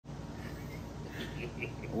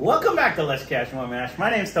Welcome back to Less Cash, More Mash.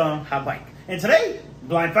 My name's Tom. I'm Mike. And today,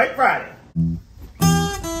 Blind Fight Friday.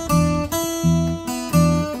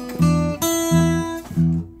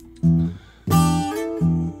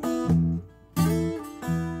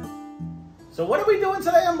 So what are we doing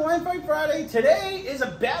today on Blind Fight Friday? Today is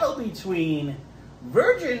a battle between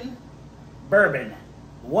Virgin Bourbon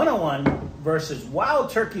 101 versus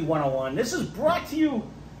Wild Turkey 101. This is brought to you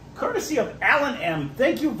courtesy of Alan M.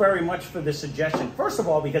 Thank you very much for the suggestion. First of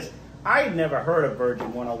all, because I had never heard of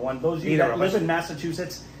Virgin 101. Those of you that live in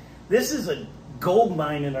Massachusetts, this is a gold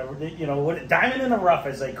mine in a, diamond in the rough,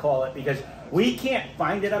 as they call it, because we can't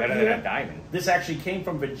find it up Better here. than a diamond. This actually came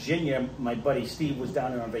from Virginia. My buddy Steve was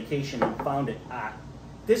down there on vacation and found it.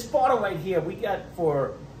 This bottle right here we got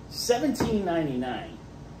for $17.99,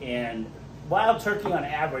 and Wild Turkey on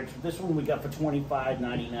average, this one we got for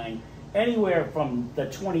 $25.99. Anywhere from the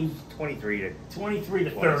 23 to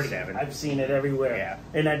 30. I've seen it everywhere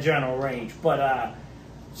in that general range. But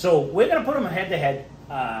so we're gonna put them head to head.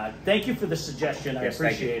 Thank you for the suggestion. I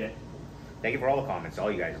appreciate it. Thank you for all the comments,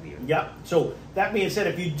 all you guys leaving. Yep. So that being said,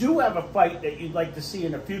 if you do have a fight that you'd like to see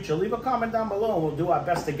in the future, leave a comment down below, and we'll do our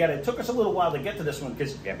best to get it. It took us a little while to get to this one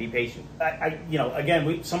because be patient.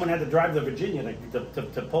 Again, someone had to drive to Virginia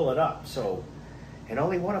to pull it up. So, and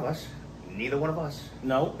only one of us. Neither one of us.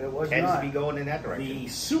 No, it was tends not. to be going in that direction. The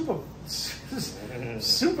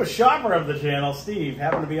super shopper of the channel, Steve,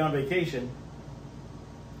 happened to be on vacation.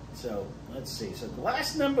 So let's see. So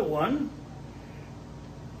glass number one.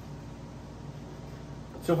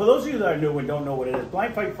 So for those of you that are new and don't know what it is,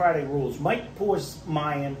 Blind Fight Friday rules. Mike pours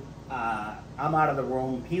mine. I'm out of the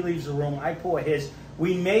room. He leaves the room. I pour his.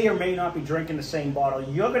 We may or may not be drinking the same bottle.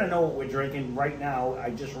 You're going to know what we're drinking right now.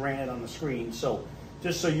 I just ran it on the screen. So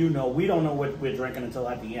just so you know, we don't know what we're drinking until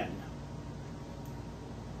at the end.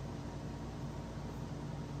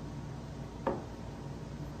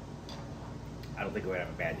 I don't think we're going to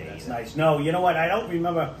have a bad day. That's either. nice. No, you know what? I don't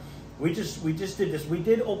remember. We just did this. We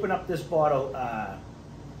did open up this bottle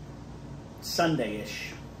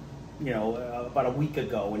Sunday-ish, about a week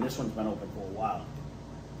ago, and this one's been open for a while.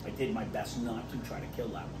 I did my best not to try to kill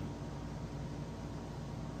that one.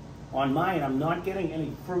 On mine, I'm not getting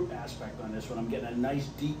any fruit aspect on this one. I'm getting a nice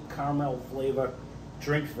deep caramel flavor.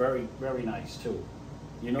 Drinks very, very nice too.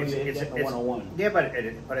 You know, it's a 101. Yeah, but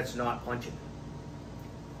it's not punching.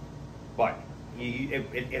 But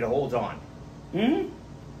it holds on. Hmm.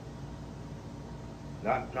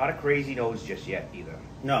 Not a crazy nose just yet either.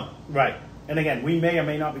 No, right. And again, we may or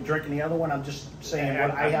may not be drinking the other one. I'm just saying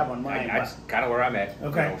what I have on mine. That's kind of where I'm at.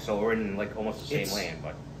 Okay. So we're in like almost the same land.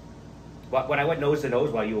 But when I went nose to nose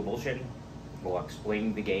while you were bullshitting, or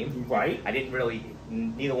explaining the game, right? I didn't really.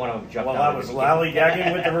 Neither one of them jumped out. Well, I was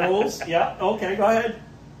lollygagging with the rules. Yeah. Okay. Go ahead.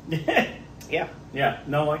 Yeah. Yeah.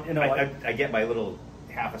 No. I get my little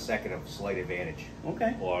half a second of slight advantage.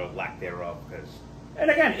 Okay. Or lack thereof, because. And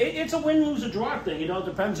again, it's a win, lose, or draw thing. It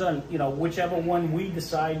depends on whichever one we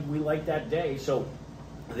decide we like that day. So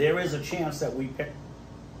there is a chance that we pick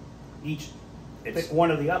pick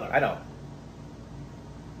one or the other. I know.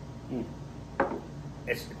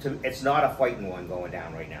 It's not a fighting one going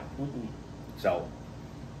down right now. So,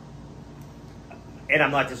 and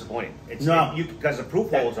I'm not disappointed. Because the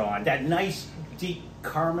proof holds on. That nice deep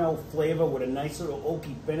caramel flavor with a nice little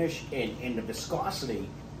oaky finish, and the viscosity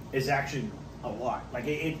is actually a lot. Like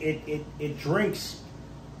it drinks,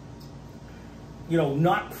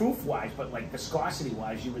 not proof wise, but like viscosity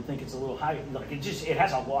wise, you would think it's a little higher. Like it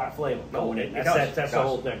has a lot of flavor going in. That's the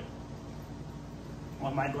whole thing.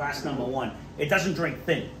 On my glass number one, it doesn't drink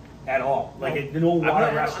thin at all. Like no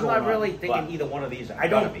water rest going on. I'm not really thinking either one of these. I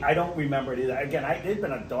don't remember it either. Again, it's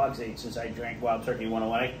been a dog's age since I drank Wild Turkey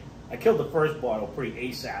 101. I killed the first bottle pretty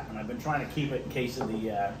ASAP, and I've been trying to keep it in case of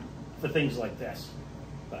for things like this.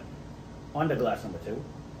 But on to glass number two.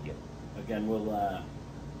 Yep. Again,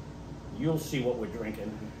 you'll see what we're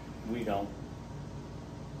drinking. We don't.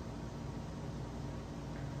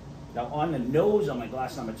 Now on the nose on my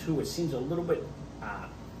glass number two, it seems a little bit,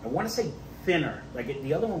 I want to say thinner. Like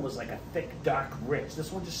the other one was like a thick, dark, rich.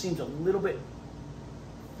 This one just seems a little bit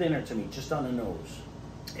thinner to me, just on the nose.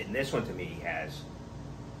 And this one to me has,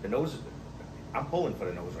 the nose, I'm pulling for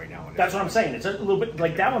the nose right now. That's what I'm saying. It's a little bit,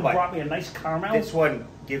 like that one brought me a nice caramel. This one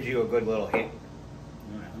gives you a good little hit.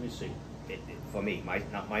 All right, let me see. For me,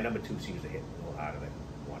 my number two seems to hit a little harder than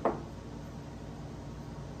one.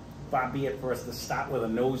 Far be it for us to start with a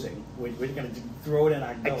nosing. We're going to throw it in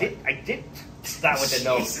our gullet. I did start with the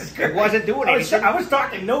nose. It wasn't doing anything. I was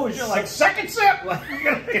talking nose. You're like, second sip.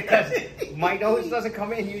 Because my nose doesn't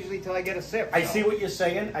come in usually until I get a sip. I see what you're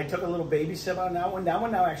saying. I took a little baby sip on that one. That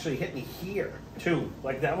one now actually hit me here too.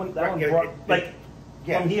 Like that one. That one brought, like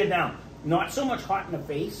from here down. Not so much hot in the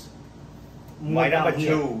face. My number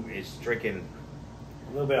 2 is drinking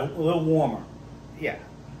a little warmer. Yeah,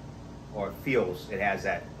 or it has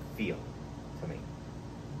that feel to me.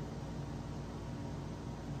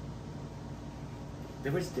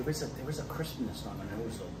 There was a crispness on the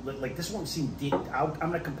nose though. Like this one seemed deep. I'm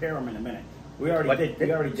gonna compare them in a minute. We already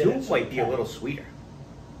did. 2 might be a little sweeter.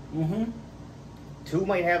 Mm-hmm. 2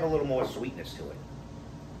 might have a little more sweetness to it,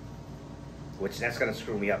 which that's gonna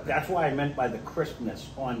screw me up. That's why I meant by the crispness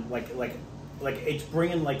on like it's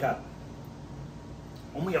bringing like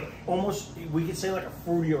almost we could say like a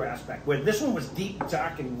fruitier aspect. Where this one was deep,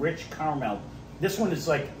 dark, and rich caramel. This one is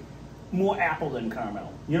like more apple than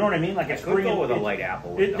caramel. You know what I mean? Like it's bringing with a light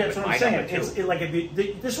apple. That's what I'm saying. It's like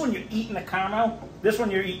if this one you're eating a caramel. This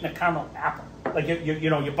one you're eating a caramel apple. Like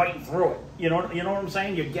you're biting through it. You know what I'm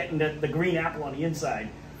saying? You're getting the green apple on the inside.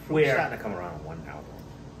 We're starting to come around on 1 pound.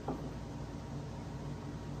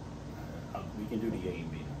 We can do the A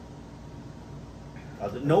and B.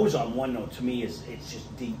 The nose on 1 note to me it's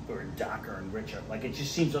just deeper and darker and richer. Like it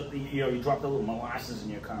just seems like you dropped a little molasses in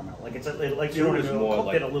your caramel. Like it's like you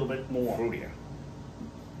cooked it a little bit more fruitier.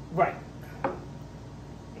 Right.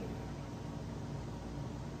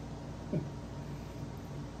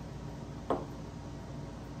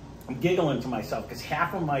 I'm giggling to myself because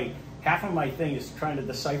half of my thing is trying to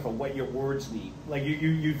decipher what your words mean. Like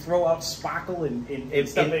you throw out sparkle and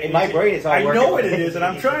stuff. In my brain, it's all I working. know what it is, and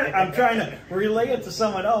I'm trying to relay it to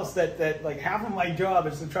someone else. That like half of my job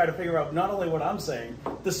is to try to figure out not only what I'm saying,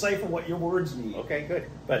 decipher what your words mean. Okay, good.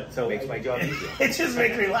 But so makes my job easier. It just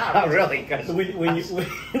makes me laugh. Oh, really?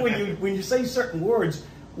 When you say certain words,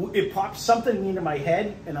 it pops something into my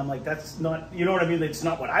head, and I'm like, that's not. You know what I mean? It's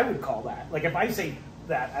not what I would call that. Like if I say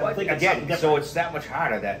that, I think it's something different. So it's that much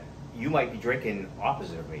harder that you might be drinking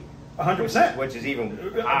opposite of me. 100%. Which is even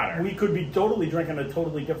harder. We could be totally drinking a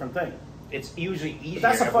totally different thing. It's usually easier. But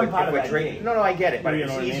that's the fun part of that drinking. No, I get it. But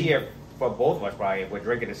it's easier for both of us probably if we're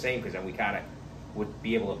drinking the same because then we kind of would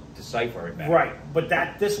be able to decipher it better. Right. But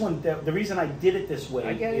this one, the reason I did it this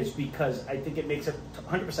way is because I think it makes it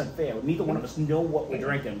 100% fair. Neither one of us know what we're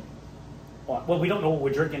drinking. Well, we don't know what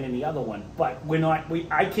we're drinking in the other one, but we're not.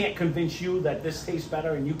 I can't convince you that this tastes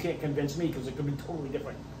better, and you can't convince me because it could be totally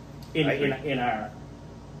different in our.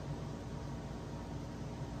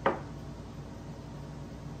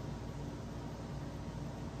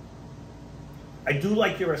 I do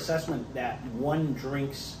like your assessment that 1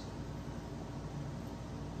 drinks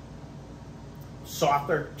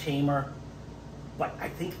softer, tamer, but I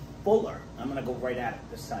think fuller. I'm going to go right at it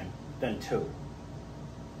this time than 2.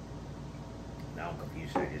 Now I'm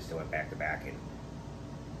confused. I just went back to back and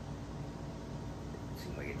it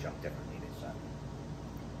seemed like it jumped differently this time.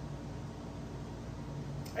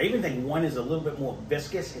 I even think 1 is a little bit more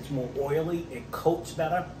viscous. It's more oily. It coats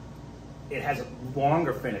better. It has a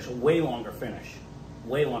longer finish, a way longer finish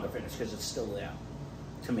because it's still there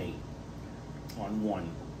to me on 1.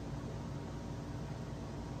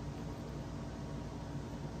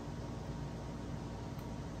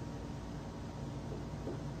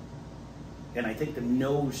 And I think the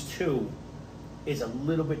nose too is a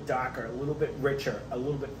little bit darker, a little bit richer, a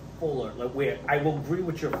little bit fuller. Like where I will agree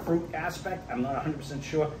with your fruit aspect. I'm not 100%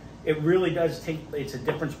 sure. It really does take. It's a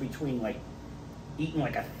difference between like eating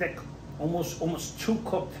like a thick, almost too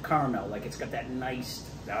cooked caramel. Like it's got that nice.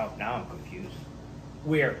 Now I'm confused.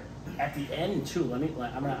 Where at the end too. I'm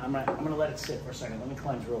gonna let it sit for a second. Let me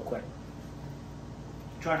cleanse real quick.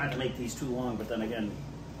 Try not to make these too long, but then again,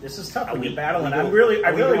 this is tough when you're battling. I really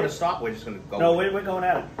want to stop. We're just gonna go. No, we're going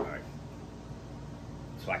at it. All right.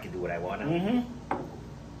 So I can do what I want now. Mm-hmm.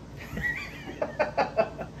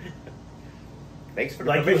 Thanks for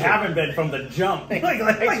the permission. You haven't been from the jump. Thanks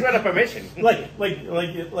for the permission.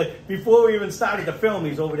 like before we even started the film,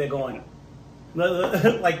 he's over there going,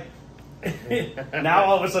 like. Now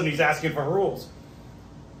all of a sudden he's asking for rules.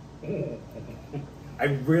 I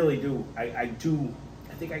really do. I do.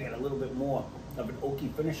 I think I got a little bit more of an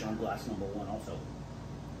oaky finish on glass number 1 also.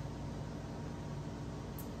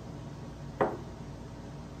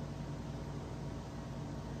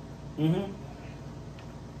 Mm-hmm.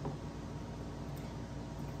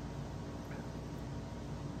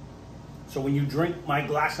 So when you drink my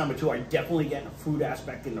glass number 2, I definitely get a fruit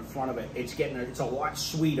aspect in the front of it. It's a lot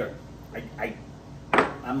sweeter.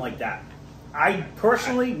 I'm like that.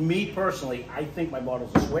 Me personally, I think my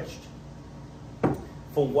bottles are switched.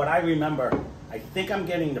 For what I remember, I think I'm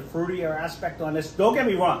getting the fruitier aspect on this. Don't get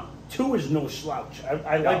me wrong, 2 is no slouch.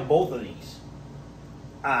 I like both of these.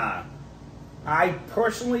 I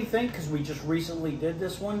personally think, because we just recently did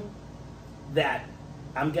this one, that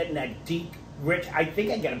I'm getting that deep, rich. I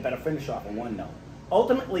think I get a better finish off of 1 though.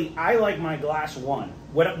 ultimately, I like my glass one,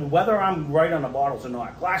 whether I'm right on the bottles or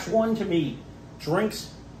not. Glass one to me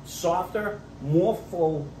drinks softer, more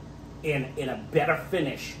full, in a better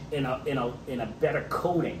finish, in a better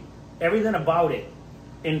coating. Everything about it,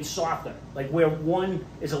 and softer. Like where one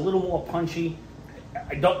is a little more punchy.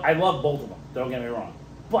 I love both of them. Don't get me wrong,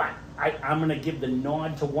 but I'm gonna give the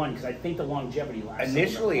nod to one because I think the longevity lasts.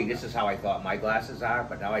 Initially, this is how I thought my glasses are,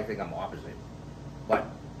 but now I think I'm opposite. But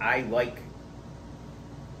I like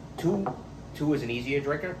two. Two is an easier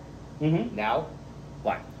drinker now,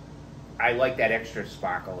 but I like that extra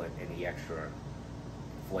sparkle and the extra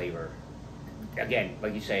flavor. Again,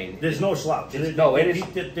 like you're saying, there's no slouch. No, it is.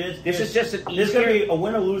 This is just an easier. There's gonna be a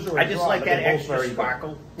winner, loser. Or I just draw, like that extra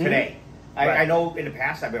sparkle today. Right. I know in the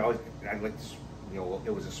past I've been always I like this,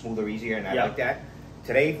 it was a smoother, easier, and I like that.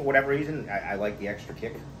 Today, for whatever reason, I like the extra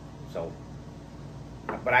kick. So,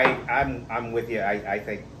 but I'm with you. I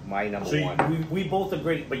think my number one. So we both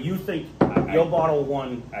agree, but you think your bottle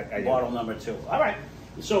one, bottle number two. All right.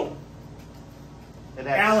 So,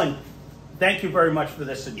 Alan, thank you very much for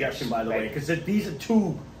this suggestion, by the way, because these are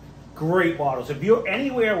two great bottles. If you're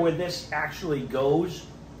anywhere where this actually goes,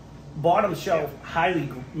 bottom shelf, highly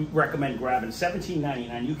recommend grabbing.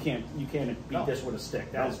 $17.99. You can't beat this with a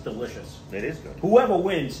stick. That is delicious. It is good. Whoever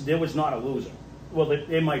wins, there was not a loser. Well,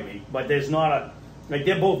 it might be, but there's not a. Like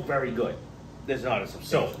they're both very good. There's not a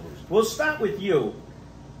substantial loser. We'll start with you.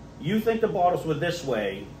 You think the bottles were this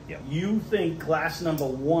way. Yep. You think glass number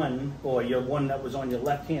one, or your one that was on your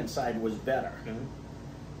left-hand side, was better.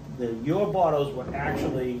 Your bottles were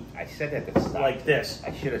actually I said that at the start. Like this.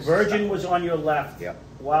 I should have. Virgin was on your left. Yep.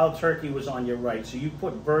 Wild Turkey was on your right. So you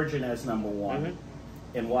put Virgin as number one,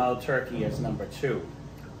 and Wild Turkey as number two.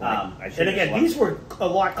 And again, these were a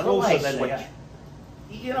lot closer than they are.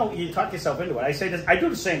 You know, you talk yourself into it. I say this. I do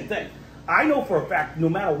the same thing. I know for a fact, no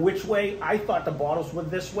matter which way, I thought the bottles were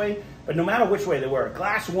this way, but no matter which way they were,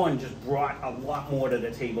 glass one just brought a lot more to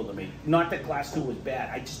the table to me. Not that glass two was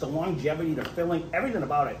bad. The longevity, the filling, everything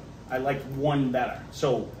about it, I liked one better.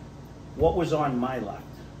 So, what was on my left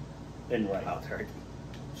and right? Wild Turkey.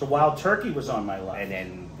 So Wild Turkey was on my left. And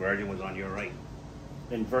then Virgin was on your right.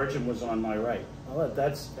 And Virgin was on my right. Oh,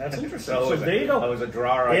 that's interesting. So there you go. It was a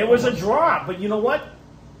draw. It was a draw, but you know what?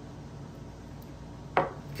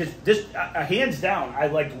 Because this, hands down, I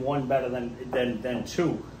liked one better than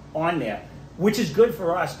two on there, which is good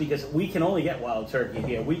for us because we can only get Wild Turkey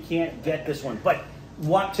here. We can't get this one. But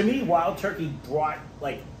to me, Wild Turkey brought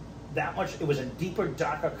like that much. It was a deeper,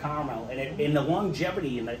 darker caramel, and in the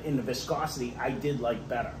longevity and in the viscosity, I did like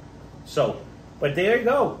better. So, but there you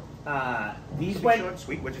go. These went short,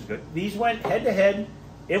 sweet, which is good. These went head to head.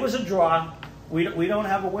 It was a draw. We don't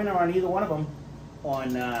have a winner on either one of them.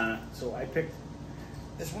 So I picked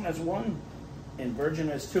this one as one, and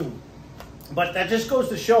Virgin as two. But that just goes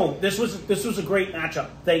to show this was a great matchup.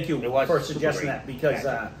 Thank you for suggesting that because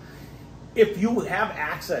if you have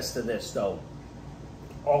access to this though,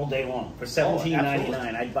 all day long for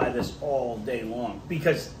 $17.99, I'd buy this all day long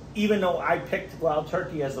because even though I picked Wild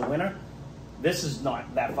Turkey as the winner, this is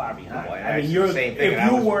not that far behind. No, I mean, if you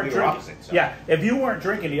weren't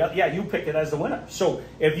drinking you picked it as the winner. So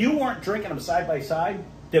if you weren't drinking them side by side,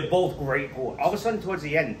 they're both great pours. All of a sudden, towards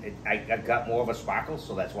the end, I got more of a sparkle,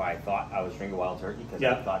 so that's why I thought I was drinking Wild Turkey because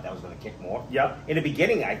I thought that was going to kick more. Yep. In the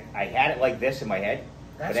beginning, I had it like this in my head.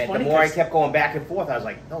 That's but funny, the more I kept going back and forth, I was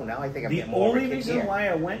like, no, now I think I'm getting more of a kick. The only reason why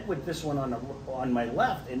I went with this one on my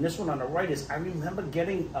left and this one on the right is I remember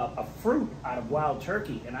getting a fruit out of Wild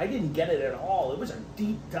Turkey, and I didn't get it at all. It was a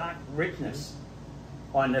deep, dark richness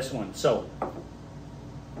on this one. So,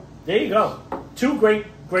 there you go. Two great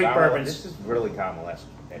bourbons. This is really caramel-esque.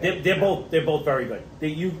 They're both very good.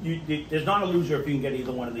 There's not a loser if you can get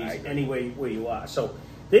either one of these anyway where you are. So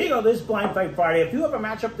there you go. This is Blind Fight Friday. If you have a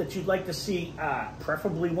matchup that you'd like to see,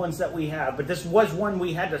 preferably ones that we have, but this was one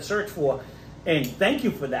we had to search for, and thank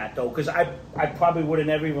you for that though, because I probably would have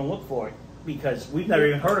never even looked for it because we've never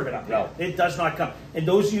even heard of it up here. It does not come. And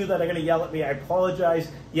those of you that are going to yell at me, I apologize.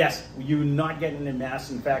 Yes, you're not getting it in mass.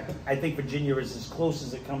 In fact, I think Virginia is as close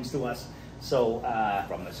as it comes to us. So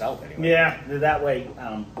from the south, anyway. Yeah, that way. I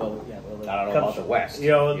don't know about the west.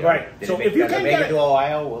 Right. So if you can get it to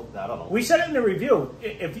Ohio, well, I don't know. We said it in the review.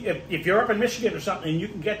 If you're up in Michigan or something and you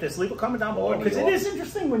can get this, leave a comment down below because it is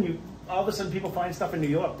interesting when you all of a sudden people find stuff in New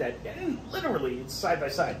York that literally it's side by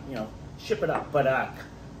side. Ship it up. But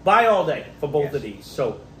buy all day for both of these.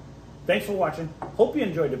 So thanks for watching. Hope you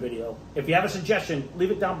enjoyed the video. If you have a suggestion, leave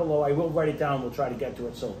it down below. I will write it down. We'll try to get to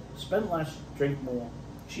it. So spend less, drink more.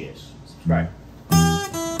 Cheers. Subscribe.